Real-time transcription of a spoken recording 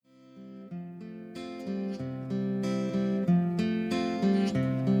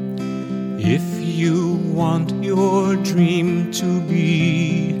If you want your dream to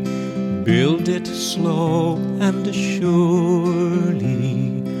be, build it slow and surely.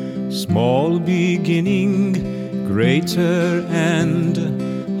 Small beginning, greater end.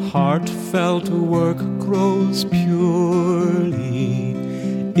 Heartfelt work grows purely.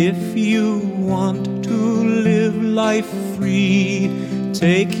 If you want to live life free,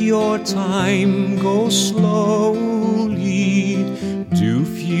 take your time, go slowly. Do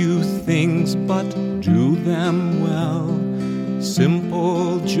few things, but do them well.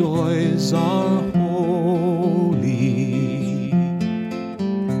 Simple joys are holy.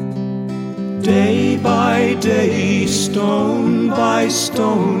 Day by day, stone by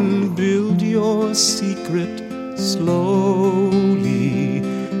stone, build your secret slowly.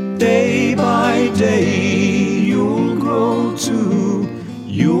 Day by day, you'll grow too.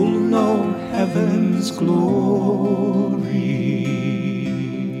 You'll know heaven's glory.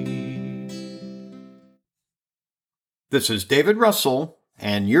 This is David Russell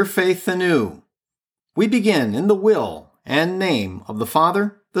and Your Faith Anew. We begin in the will and name of the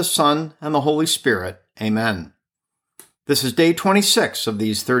Father, the Son, and the Holy Spirit. Amen. This is day 26 of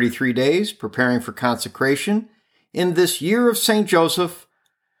these 33 days preparing for consecration in this year of St. Joseph.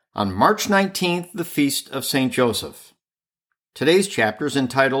 On March 19th, the feast of St. Joseph. Today's chapter is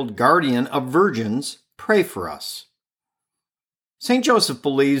entitled Guardian of Virgins, Pray for Us. St. Joseph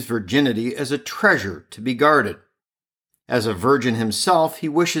believes virginity is a treasure to be guarded. As a virgin himself, he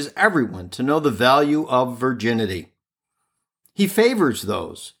wishes everyone to know the value of virginity. He favors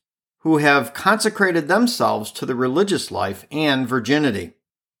those who have consecrated themselves to the religious life and virginity.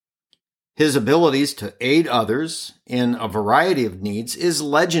 His abilities to aid others in a variety of needs is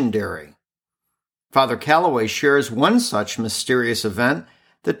legendary. Father Calloway shares one such mysterious event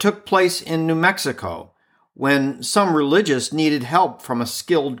that took place in New Mexico when some religious needed help from a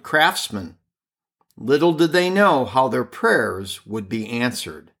skilled craftsman. Little did they know how their prayers would be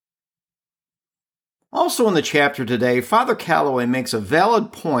answered. Also in the chapter today, Father Calloway makes a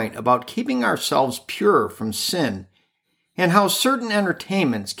valid point about keeping ourselves pure from sin and how certain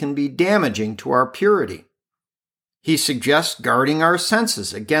entertainments can be damaging to our purity. He suggests guarding our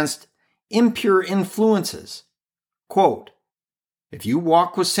senses against impure influences. Quote, "If you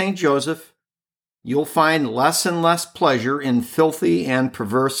walk with St. Joseph, you'll find less and less pleasure in filthy and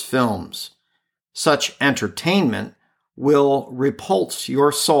perverse films. Such entertainment will repulse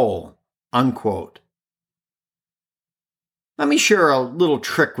your soul." Unquote. Let me share a little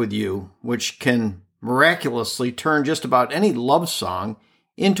trick with you, which can miraculously turn just about any love song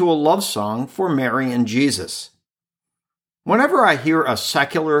into a love song for Mary and Jesus. Whenever I hear a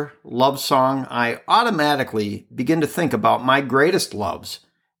secular love song, I automatically begin to think about my greatest loves,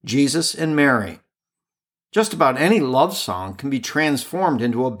 Jesus and Mary. Just about any love song can be transformed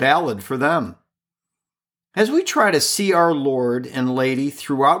into a ballad for them. As we try to see our Lord and Lady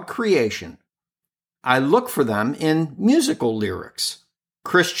throughout creation, I look for them in musical lyrics,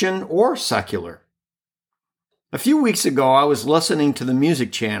 Christian or secular. A few weeks ago, I was listening to the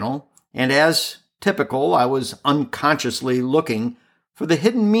music channel, and as typical, I was unconsciously looking for the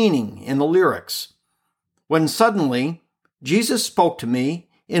hidden meaning in the lyrics, when suddenly Jesus spoke to me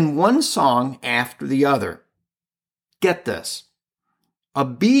in one song after the other. Get this, a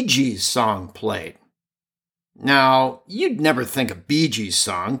Bee Gees song played. Now, you'd never think a Bee Gees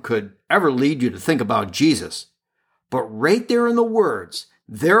song could ever lead you to think about Jesus, but right there in the words,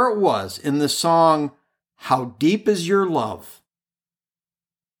 there it was in the song, "How Deep Is Your Love?"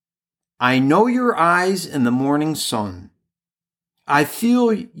 I know your eyes in the morning sun. I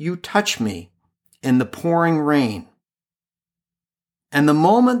feel you touch me in the pouring rain. And the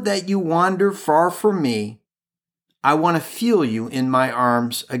moment that you wander far from me, I want to feel you in my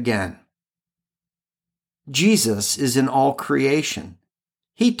arms again. Jesus is in all creation.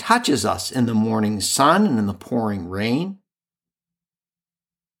 He touches us in the morning sun and in the pouring rain.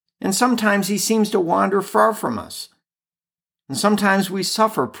 And sometimes he seems to wander far from us. And sometimes we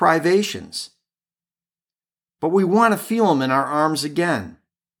suffer privations. But we want to feel him in our arms again.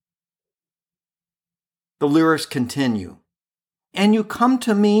 The lyrics continue. And you come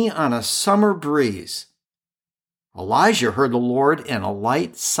to me on a summer breeze. Elijah heard the Lord in a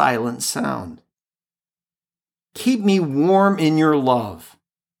light, silent sound. Keep me warm in your love.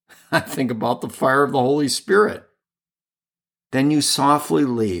 I think about the fire of the Holy Spirit. Then you softly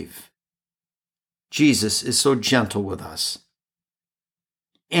leave. Jesus is so gentle with us.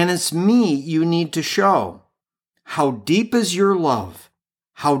 And it's me you need to show. How deep is your love?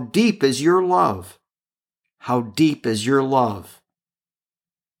 How deep is your love? How deep is your love?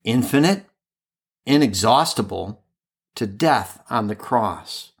 Infinite, inexhaustible, to death on the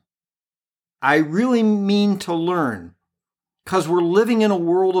cross. I really mean to learn, because we're living in a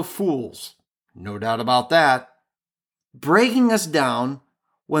world of fools, no doubt about that, breaking us down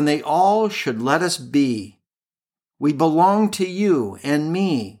when they all should let us be. We belong to you and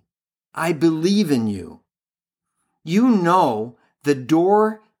me. I believe in you. You know the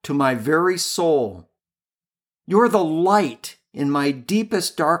door to my very soul. You're the light in my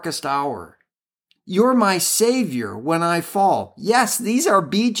deepest, darkest hour. You're my savior when I fall. Yes, these are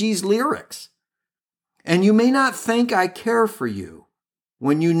Bee Gees lyrics. And you may not think I care for you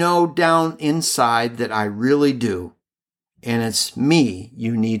when you know down inside that I really do. And it's me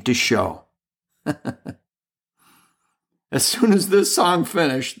you need to show. As soon as this song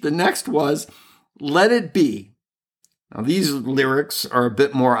finished, the next was Let It Be. Now, these lyrics are a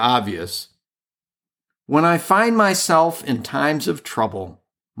bit more obvious. When I find myself in times of trouble,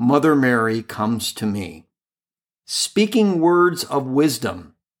 Mother Mary comes to me, speaking words of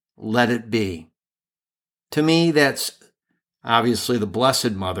wisdom, let it be. To me, that's obviously the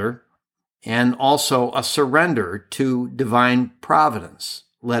Blessed Mother, and also a surrender to divine providence,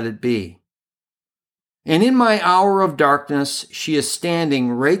 let it be. And in my hour of darkness, she is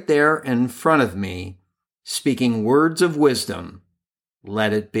standing right there in front of me, speaking words of wisdom,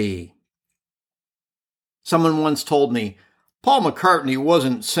 let it be. Someone once told me, Paul McCartney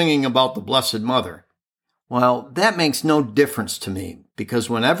wasn't singing about the Blessed Mother. Well, that makes no difference to me, because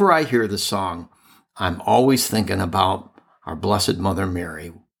whenever I hear the song, I'm always thinking about our Blessed Mother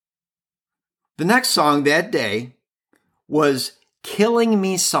Mary. The next song that day was Killing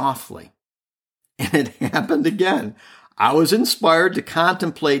Me Softly. And it happened again. I was inspired to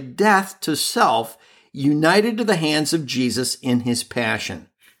contemplate death to self, united to the hands of Jesus in his passion.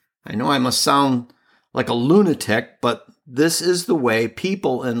 I know I must sound like a lunatic, but this is the way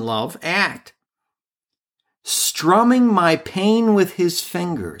people in love act. Strumming my pain with his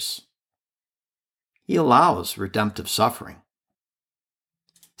fingers. He allows redemptive suffering.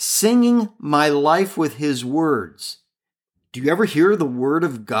 Singing my life with his words. Do you ever hear the word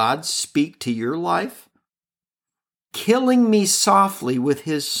of God speak to your life? Killing me softly with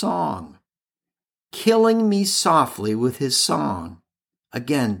his song. Killing me softly with his song.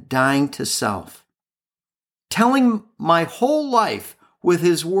 Again, dying to self. Telling my whole life with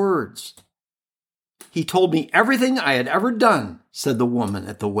his words. He told me everything I had ever done, said the woman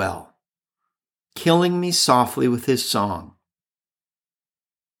at the well. Killing me softly with his song.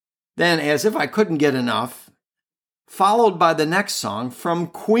 Then, as if I couldn't get enough, followed by the next song from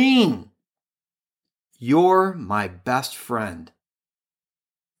Queen. You're my best friend.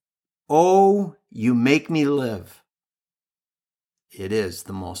 Oh, you make me live. It is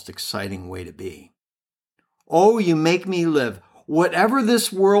the most exciting way to be. Oh, you make me live. Whatever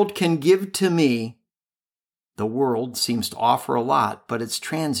this world can give to me, the world seems to offer a lot, but it's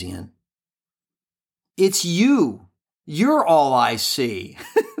transient. It's you. You're all I see.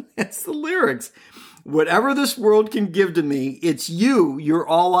 That's the lyrics. Whatever this world can give to me, it's you. You're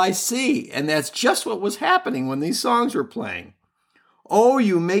all I see. And that's just what was happening when these songs were playing. Oh,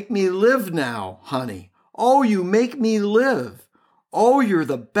 you make me live now, honey. Oh, you make me live. Oh, you're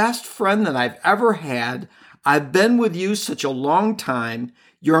the best friend that I've ever had. I've been with you such a long time.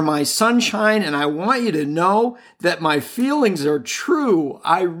 You're my sunshine, and I want you to know that my feelings are true.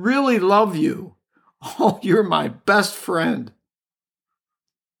 I really love you. Oh, you're my best friend.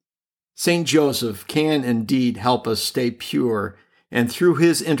 St. Joseph can indeed help us stay pure, and through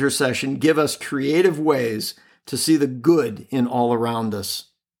his intercession give us creative ways to see the good in all around us.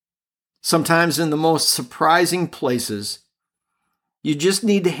 Sometimes in the most surprising places, you just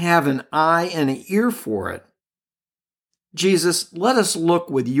need to have an eye and an ear for it. Jesus, let us look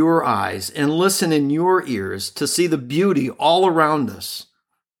with your eyes and listen in your ears to see the beauty all around us.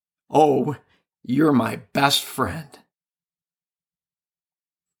 Oh, you're my best friend.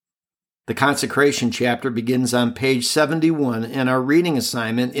 The consecration chapter begins on page 71, and our reading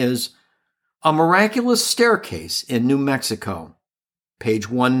assignment is A Miraculous Staircase in New Mexico, page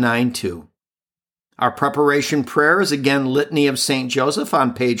 192. Our preparation prayer is again Litany of St. Joseph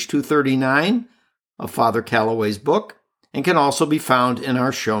on page 239 of Father Calloway's book, and can also be found in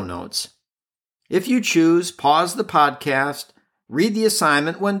our show notes. If you choose, pause the podcast, read the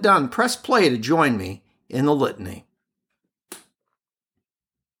assignment. When done, press play to join me in the litany.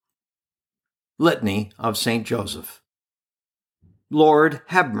 Litany of St. Joseph. Lord,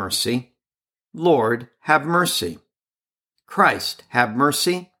 have mercy. Lord, have mercy. Christ, have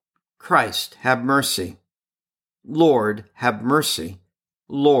mercy. Christ, have mercy. Lord, have mercy.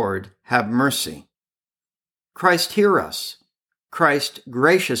 Lord, have mercy. Christ, hear us. Christ,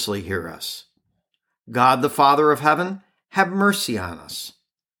 graciously hear us. God, the Father of heaven, have mercy on us.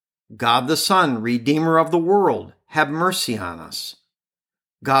 God the Son, Redeemer of the world, have mercy on us.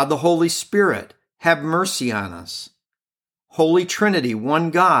 God the Holy Spirit, have mercy on us. Holy Trinity,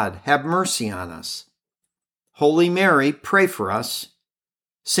 one God, have mercy on us. Holy Mary, pray for us.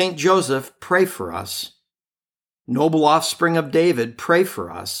 Saint Joseph, pray for us. Noble offspring of David, pray for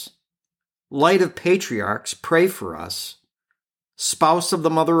us. Light of patriarchs, pray for us. Spouse of the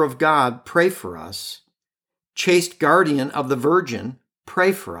Mother of God, pray for us. Chaste guardian of the Virgin,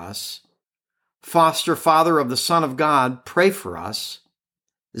 pray for us. Foster father of the Son of God, pray for us.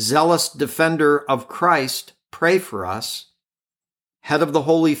 Zealous defender of Christ, pray for us. Head of the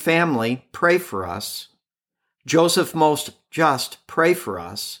Holy Family, pray for us. Joseph most just, pray for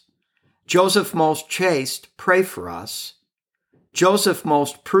us. Joseph most chaste, pray for us. Joseph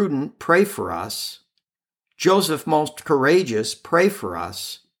most prudent, pray for us. Joseph most courageous, pray for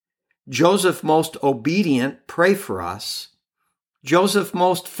us. Joseph most obedient, pray for us. Joseph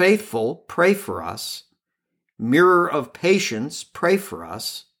most faithful, pray for us. Mirror of patience, pray for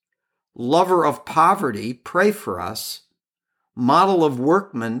us. Lover of poverty, pray for us. Model of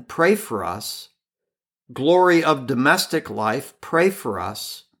workmen, pray for us. Glory of domestic life, pray for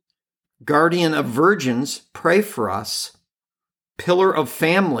us. Guardian of virgins, pray for us. Pillar of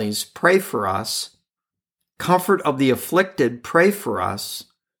families, pray for us. Comfort of the afflicted, pray for us.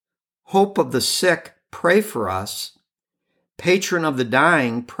 Hope of the sick, pray for us. Patron of the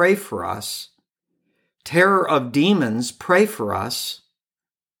dying, pray for us. Terror of demons, pray for us.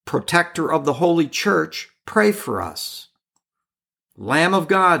 Protector of the Holy Church, pray for us. Lamb of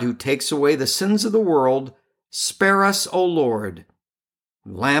God who takes away the sins of the world, spare us, O Lord.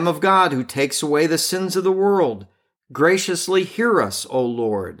 Lamb of God who takes away the sins of the world, graciously hear us, O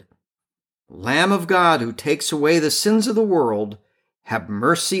Lord. Lamb of God who takes away the sins of the world, have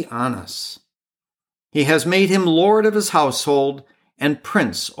mercy on us. He has made him Lord of his household and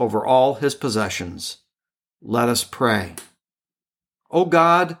prince over all his possessions. Let us pray. O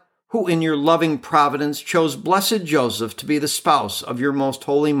God, who in your loving providence chose blessed Joseph to be the spouse of your most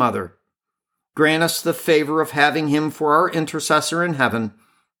holy mother, grant us the favor of having him for our intercessor in heaven,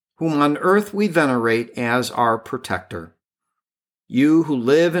 whom on earth we venerate as our protector. You who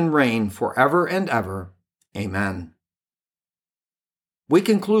live and reign forever and ever. Amen. We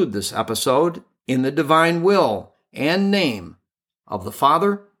conclude this episode in the divine will and name of the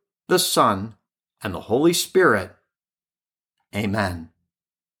Father, the Son, and the Holy Spirit. Amen.